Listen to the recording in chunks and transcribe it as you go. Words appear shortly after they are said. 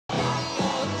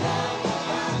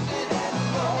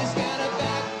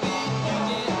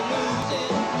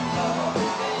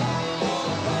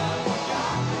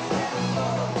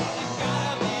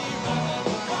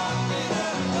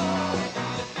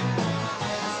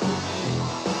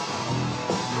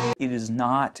it is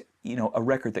not, you know, a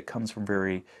record that comes from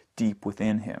very deep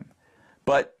within him.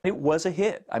 But it was a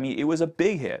hit. I mean, it was a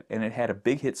big hit, and it had a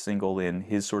big hit single in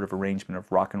his sort of arrangement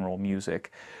of rock and roll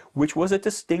music, which was a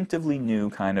distinctively new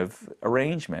kind of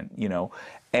arrangement, you know,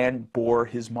 and bore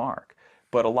his mark.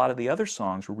 But a lot of the other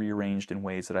songs were rearranged in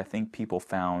ways that I think people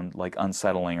found like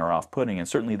unsettling or off-putting, and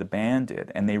certainly the band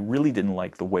did, and they really didn't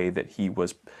like the way that he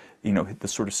was, you know, the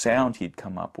sort of sound he'd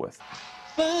come up with.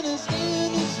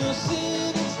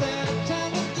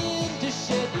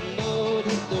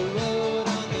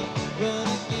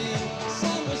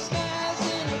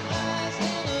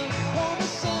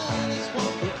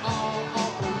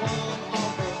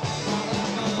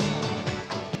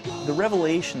 The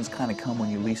revelations kind of come when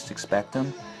you least expect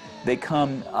them. They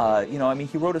come, you know, I mean,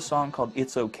 he wrote a song called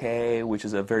It's Okay, which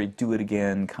is a very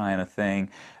do-it-again kind of thing.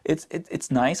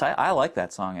 It's nice. I like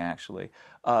that song, actually.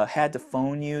 Had to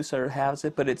Phone You sort of has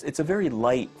it, but it's a very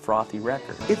light, frothy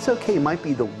record. It's Okay might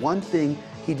be the one thing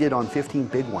he did on 15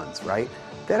 Big Ones, right?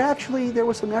 That actually there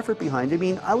was some effort behind. I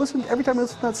mean, every time I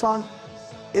listen to that song,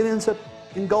 it ends up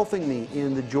engulfing me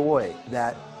in the joy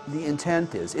that the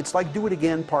intent is. It's like Do It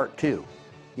Again Part 2.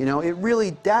 You know, it really,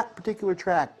 that particular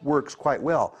track works quite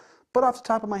well. But off the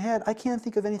top of my head, I can't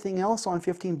think of anything else on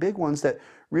 15 Big Ones that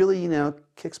really, you know,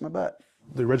 kicks my butt.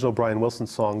 The original Brian Wilson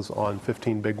songs on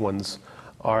 15 Big Ones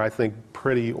are, I think,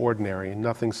 pretty ordinary.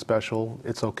 Nothing special.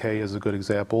 It's Okay is a good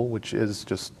example, which is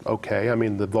just okay. I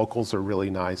mean, the vocals are really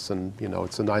nice, and, you know,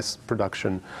 it's a nice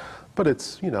production. But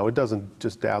it's, you know, it doesn't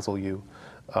just dazzle you.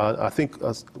 I think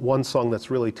one song that's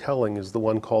really telling is the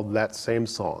one called That Same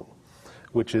Song,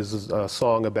 which is a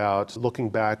song about looking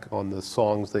back on the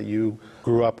songs that you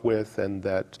grew up with and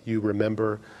that you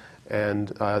remember. And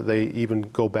they even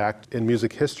go back in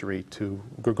music history to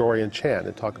Gregorian chant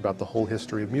and talk about the whole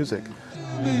history of music.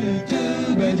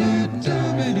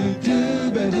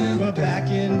 Back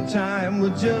in time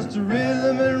with just a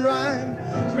rhythm and rhyme,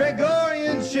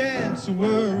 Gregorian chants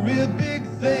were a real big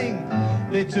thing.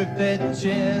 They took that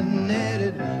chant and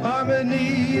added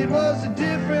harmony. It was a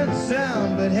different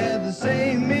sound but had the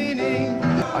same meaning.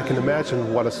 I can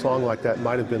imagine what a song like that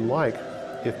might have been like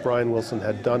if Brian Wilson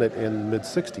had done it in the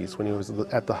mid-60s when he was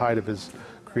at the height of his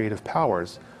creative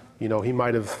powers. You know, he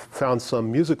might have found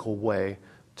some musical way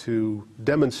to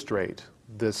demonstrate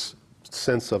this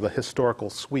sense of a historical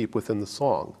sweep within the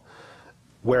song.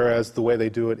 Whereas the way they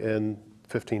do it in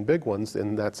 15 Big Ones,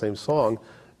 in that same song,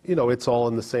 you know, it's all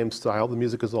in the same style. The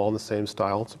music is all in the same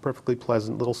style. It's a perfectly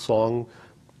pleasant little song,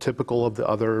 typical of the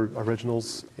other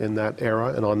originals in that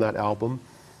era and on that album.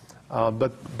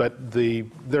 But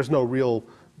there's no real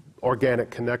organic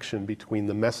connection between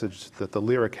the message that the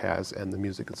lyric has and the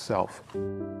music itself.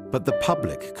 But the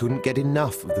public couldn't get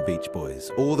enough of the Beach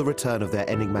Boys or the return of their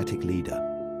enigmatic leader.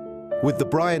 With the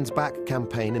Brian's Back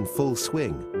campaign in full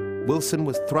swing, Wilson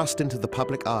was thrust into the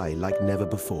public eye like never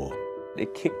before.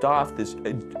 It kicked off this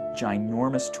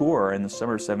ginormous tour in the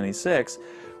summer of '76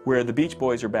 where the Beach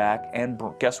Boys are back, and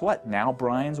guess what? Now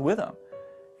Brian's with them.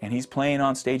 And he's playing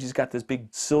on stage. He's got this big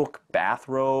silk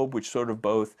bathrobe, which sort of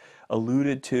both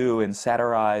alluded to and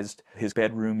satirized his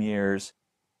bedroom years.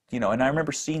 You know, and I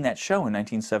remember seeing that show in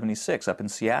 1976 up in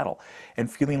Seattle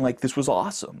and feeling like this was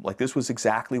awesome. Like this was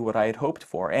exactly what I had hoped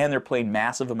for. And they're playing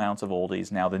massive amounts of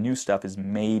oldies. Now the new stuff is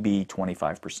maybe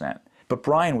 25%. But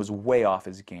Brian was way off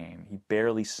his game. He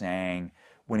barely sang.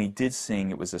 When he did sing,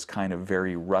 it was this kind of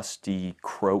very rusty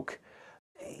croak.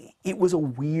 It was a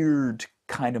weird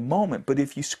kind of moment, but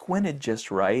if you squinted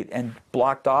just right and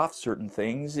blocked off certain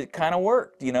things, it kind of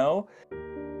worked, you know?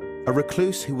 A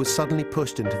recluse who was suddenly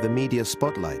pushed into the media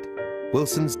spotlight,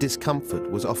 Wilson's discomfort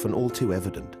was often all too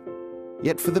evident.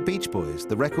 Yet for the Beach Boys,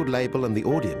 the record label and the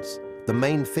audience, the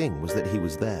main thing was that he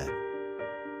was there.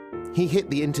 He hit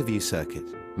the interview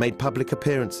circuit, made public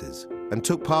appearances, and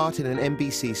took part in an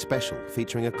NBC special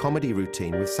featuring a comedy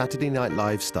routine with Saturday Night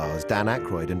Live stars Dan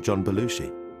Aykroyd and John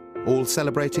Belushi, all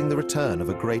celebrating the return of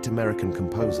a great American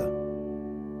composer.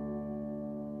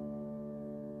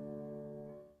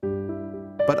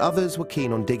 But others were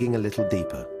keen on digging a little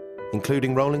deeper,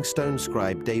 including Rolling Stone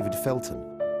scribe David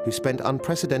Felton, who spent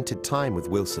unprecedented time with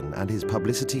Wilson and his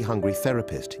publicity-hungry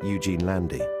therapist, Eugene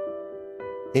Landy.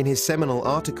 In his seminal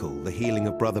article, The Healing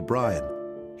of Brother Brian,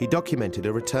 he documented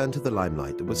a return to the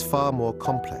limelight that was far more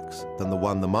complex than the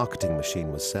one the marketing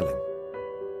machine was selling.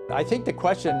 I think the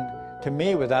question to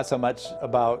me was not so much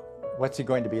about what's he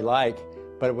going to be like,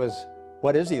 but it was,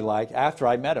 what is he like after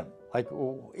I met him? Like,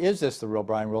 is this the real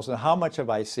Brian Wilson? How much have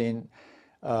I seen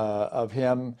of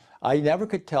him? I never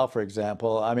could tell, for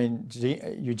example, I mean,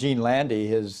 Eugene Landy,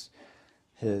 his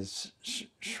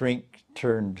shrink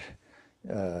turned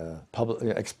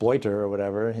exploiter or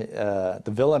whatever,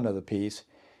 the villain of the piece,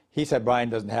 he said Brian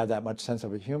doesn't have that much sense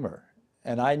of humor.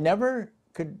 And I never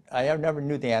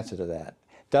knew the answer to that.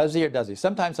 Does he or does he?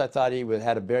 Sometimes I thought he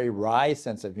had a very wry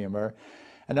sense of humor,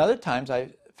 and other times I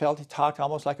felt he talked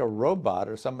almost like a robot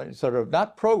or somebody, sort of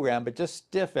not programmed, but just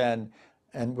stiff and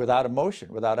without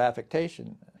emotion, without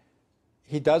affectation.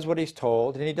 He does what he's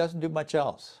told, and he doesn't do much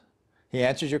else. He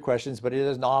answers your questions, but he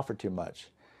doesn't offer too much.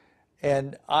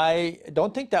 And I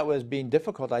don't think that was being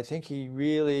difficult. I think he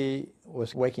really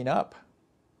was waking up.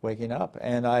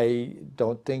 And I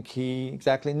don't think he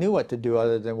exactly knew what to do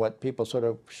other than what people sort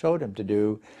of showed him to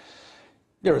do.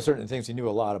 There were certain things he knew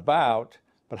a lot about,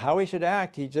 but how he should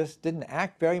act, he just didn't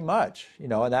act very much, you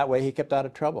know, and that way he kept out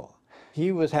of trouble.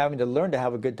 He was having to learn to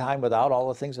have a good time without all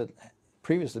the things that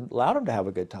previously allowed him to have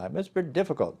a good time. It was pretty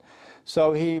difficult.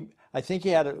 So I think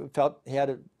he felt he had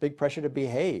a big pressure to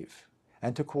behave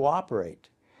and to cooperate.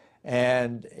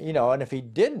 And, you know, and if he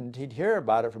didn't, he'd hear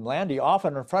about it from Landy,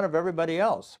 often in front of everybody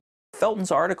else.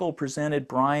 Felton's article presented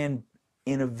Brian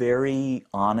in a very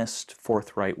honest,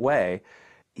 forthright way.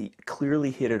 He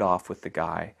clearly hit it off with the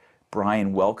guy.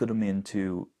 Brian welcomed him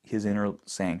into his inner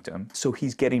sanctum. So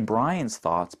he's getting Brian's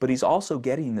thoughts, but he's also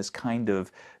getting this kind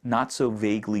of not so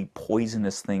vaguely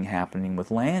poisonous thing happening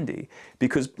with Landy.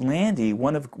 Because Landy,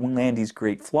 one of Landy's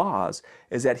great flaws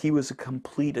is that he was a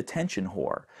complete attention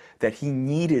whore, that he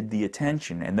needed the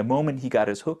attention. And the moment he got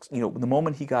his hooks, you know, the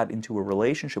moment he got into a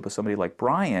relationship with somebody like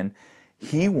Brian,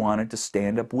 he wanted to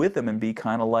stand up with him and be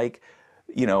kind of like,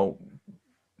 you know,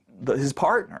 his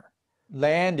partner.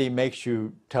 Landy makes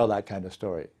you tell that kind of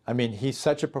story. I mean, he's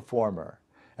such a performer.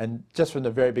 And just from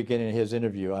the very beginning of his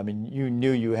interview, I mean, you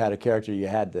knew you had a character you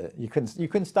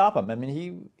couldn't stop him. I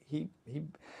mean,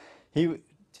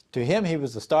 to him, he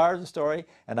was the star of the story,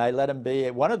 and I let him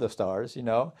be one of the stars, you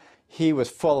know. He was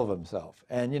full of himself.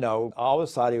 And, you know, I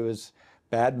always thought he was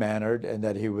bad-mannered and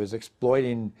that he was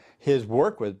exploiting his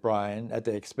work with Brian at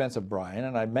the expense of Brian,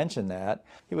 and I mentioned that.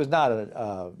 He was not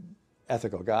an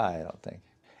ethical guy, I don't think.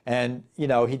 And, you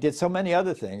know, he did so many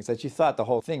other things that you thought the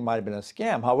whole thing might have been a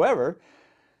scam. However,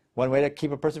 one way to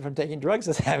keep a person from taking drugs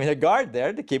is having a guard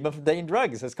there to keep him from taking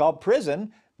drugs. It's called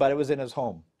prison, but it was in his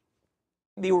home.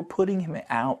 They were putting him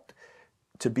out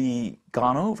to be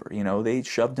gone over, you know. They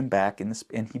shoved him back in this,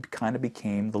 and he kind of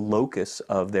became the locus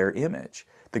of their image,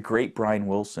 the great Brian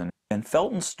Wilson. And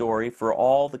Felton's story, for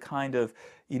all the kind of,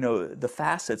 you know, the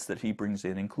facets that he brings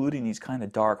in, including these kind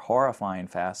of dark, horrifying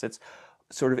facets,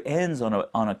 sort of ends on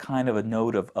a kind of a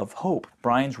note of hope.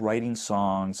 Brian's writing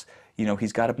songs, you know,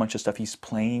 he's got a bunch of stuff. He's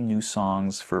playing new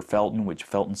songs for Felton, which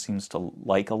Felton seems to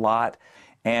like a lot,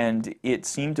 and it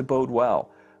seemed to bode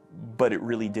well, but it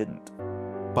really didn't.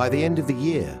 By the end of the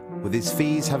year, with his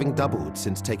fees having doubled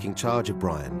since taking charge of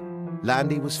Brian,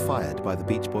 Landy was fired by the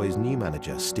Beach Boys' new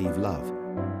manager, Steve Love.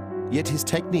 Yet his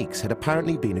techniques had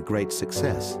apparently been a great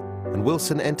success, and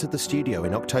Wilson entered the studio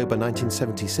in October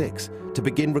 1976 to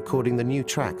begin recording the new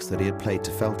tracks that he had played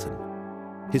to Felton.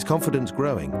 His confidence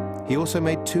growing, he also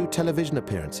made 2 television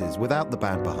appearances without the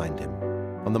band behind him,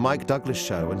 on The Mike Douglas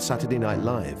Show and Saturday Night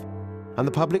Live, and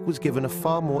the public was given a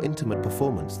far more intimate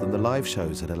performance than the live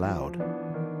shows had allowed.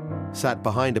 Sat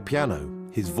behind a piano,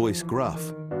 his voice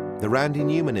gruff, the Randy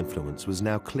Newman influence was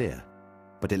now clear,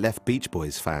 but it left Beach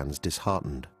Boys fans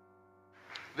disheartened.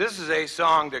 This is a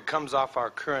song that comes off our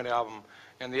current album,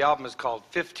 and the album is called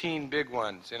 15 Big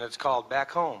Ones, and it's called Back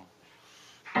Home.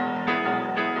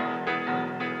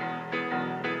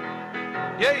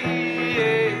 Yeah, yeah,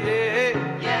 yeah,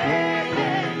 yeah,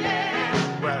 yeah,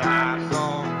 yeah. Well, I'm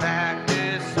going back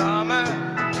this summer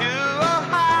to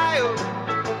Ohio.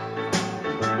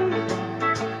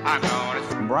 I'm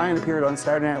gonna... When Brian appeared on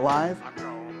Saturday Night Live,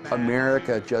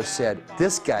 America just said,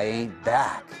 this guy ain't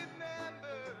back.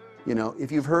 You know,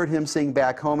 if you've heard him sing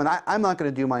Back Home, and I'm not going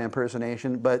to do my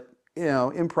impersonation, but, you know,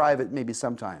 in private, maybe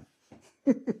sometime.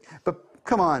 But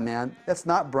come on, man, that's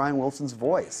not Brian Wilson's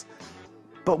voice.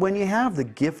 But when you have the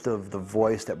gift of the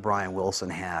voice that Brian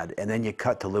Wilson had, and then you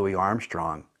cut to Louis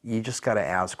Armstrong, you just got to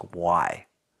ask why.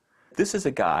 This is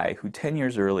a guy who 10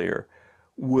 years earlier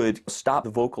would stop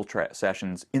the vocal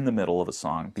sessions in the middle of a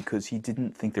song because he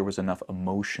didn't think there was enough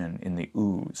emotion in the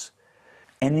ooze.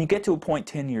 And you get to a point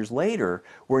 10 years later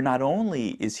where not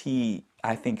only is he,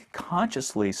 I think,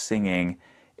 consciously singing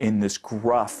in this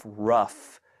gruff,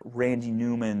 rough, Randy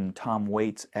Newman, Tom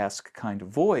Waits-esque kind of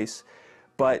voice,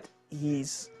 but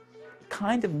he's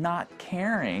kind of not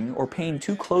caring or paying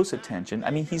too close attention. I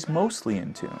mean, he's mostly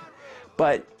in tune,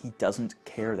 but he doesn't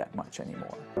care that much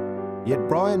anymore. Yet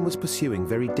Brian was pursuing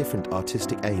very different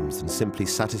artistic aims than simply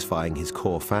satisfying his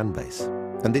core fan base.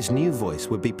 And this new voice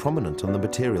would be prominent on the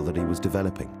material that he was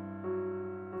developing.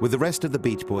 With the rest of the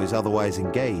Beach Boys otherwise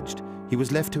engaged, he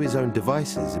was left to his own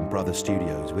devices in Brother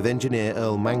Studios with engineer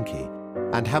Earl Mankey,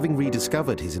 and having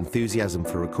rediscovered his enthusiasm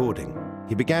for recording,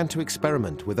 he began to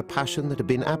experiment with a passion that had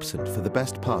been absent for the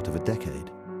best part of a decade.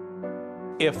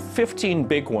 If 15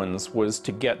 Big Ones was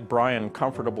to get Brian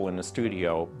comfortable in the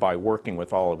studio by working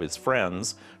with all of his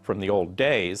friends from the old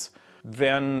days,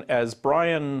 then as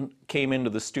Brian came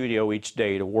into the studio each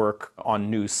day to work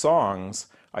on new songs,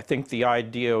 I think the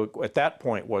idea at that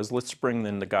point was, let's bring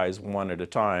in the guys one at a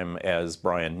time as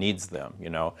Brian needs them, you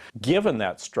know. Given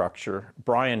that structure,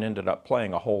 Brian ended up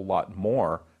playing a whole lot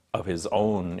more of his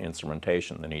own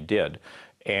instrumentation than he did.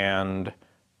 And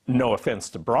no offense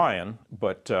to Brian,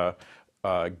 but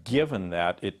given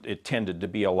that, it tended to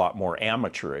be a lot more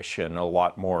amateurish and a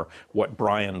lot more what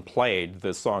Brian played.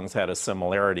 The songs had a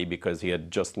similarity because he had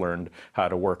just learned how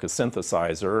to work a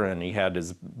synthesizer, and he had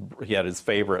his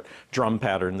favorite drum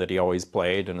pattern that he always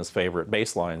played and his favorite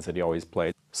bass lines that he always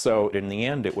played. So in the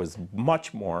end, it was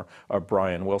much more a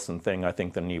Brian Wilson thing, I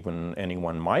think, than even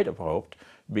anyone might have hoped,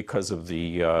 because of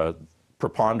the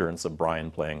preponderance of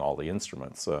Brian playing all the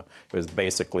instruments. It was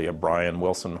basically a Brian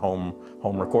Wilson home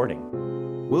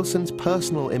recording. Wilson's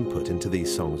personal input into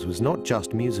these songs was not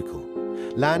just musical.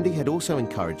 Landy had also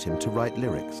encouraged him to write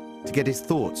lyrics, to get his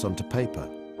thoughts onto paper,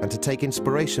 and to take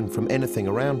inspiration from anything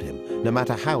around him, no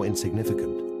matter how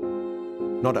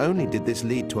insignificant. Not only did this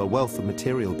lead to a wealth of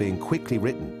material being quickly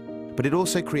written, but it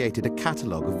also created a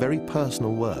catalogue of very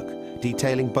personal work,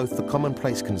 detailing both the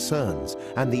commonplace concerns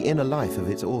and the inner life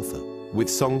of its author, with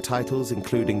song titles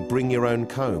including Bring Your Own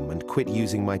Comb and Quit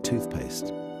Using My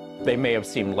Toothpaste. They may have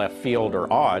seemed left field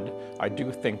or odd. I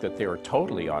do think that they are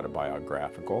totally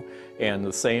autobiographical, and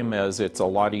the same as it's a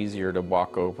lot easier to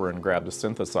walk over and grab the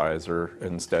synthesizer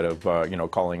instead of you know,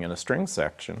 calling in a string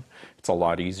section. It's a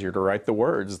lot easier to write the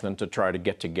words than to try to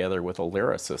get together with a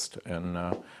lyricist, and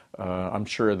I'm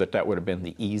sure that that would have been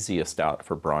the easiest out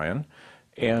for Brian.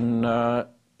 And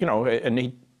you know,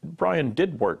 and Brian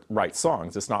did write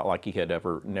songs. It's not like he had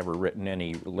never written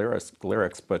any lyrics,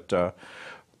 but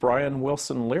Brian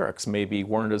Wilson lyrics maybe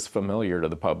weren't as familiar to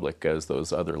the public as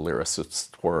those other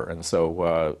lyricists were, and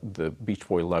so the Beach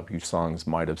Boy Love You songs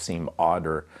might have seemed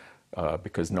odder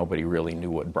because nobody really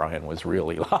knew what Brian was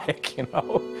really like, you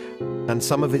know. And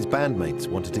some of his bandmates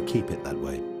wanted to keep it that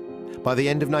way. By the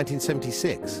end of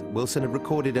 1976, Wilson had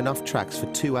recorded enough tracks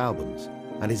for 2 albums,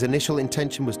 and his initial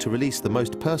intention was to release the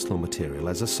most personal material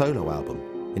as a solo album,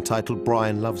 entitled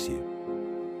Brian Loves You.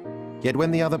 Yet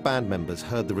when the other band members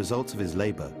heard the results of his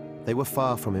labor, they were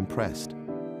far from impressed.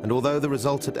 And although the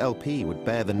resulted LP would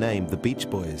bear the name The Beach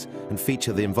Boys and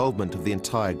feature the involvement of the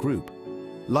entire group,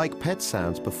 like Pet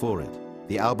Sounds before it,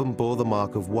 the album bore the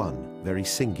mark of one very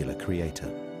singular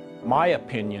creator. My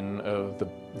opinion of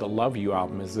the Love You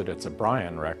album is that it's a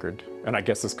Brian record, and I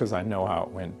guess it's because I know how it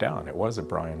went down. It was a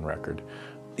Brian record.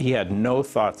 He had no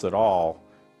thoughts at all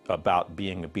about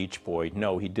being a Beach Boy.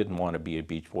 No, he didn't want to be a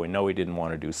Beach Boy. No, he didn't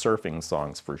want to do surfing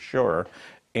songs for sure.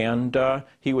 And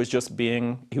he was just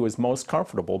he was most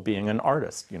comfortable being an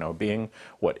artist, you know, being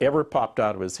whatever popped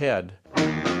out of his head.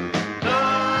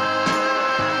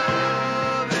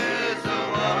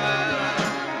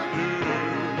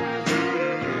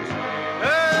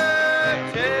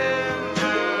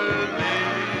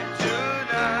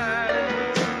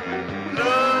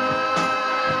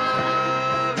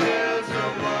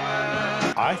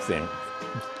 I think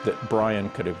that Brian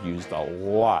could have used a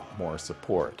lot more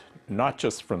support, not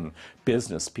just from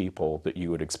business people that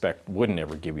you would expect wouldn't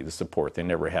ever give you the support. They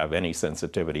never have any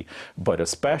sensitivity, but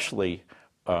especially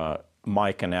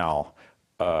Mike and Al.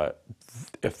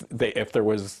 It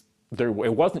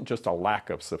wasn't just a lack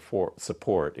of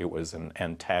support, it was an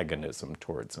antagonism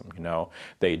towards them, you know.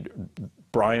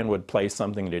 Brian would play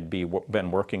something that he'd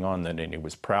been working on that he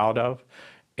was proud of,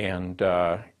 and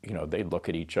you know, they'd look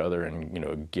at each other and, you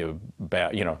know, give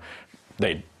back, you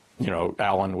know,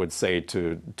 Alan would say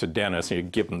to Dennis,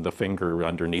 he'd give him the finger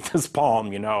underneath his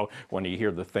palm, you know, when he'd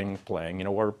hear the thing playing, you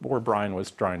know, where Brian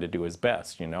was trying to do his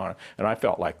best, you know. And I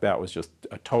felt like that was just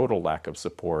a total lack of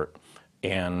support,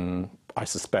 and I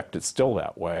suspect it's still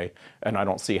that way, and I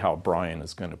don't see how Brian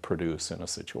is going to produce in a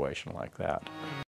situation like that.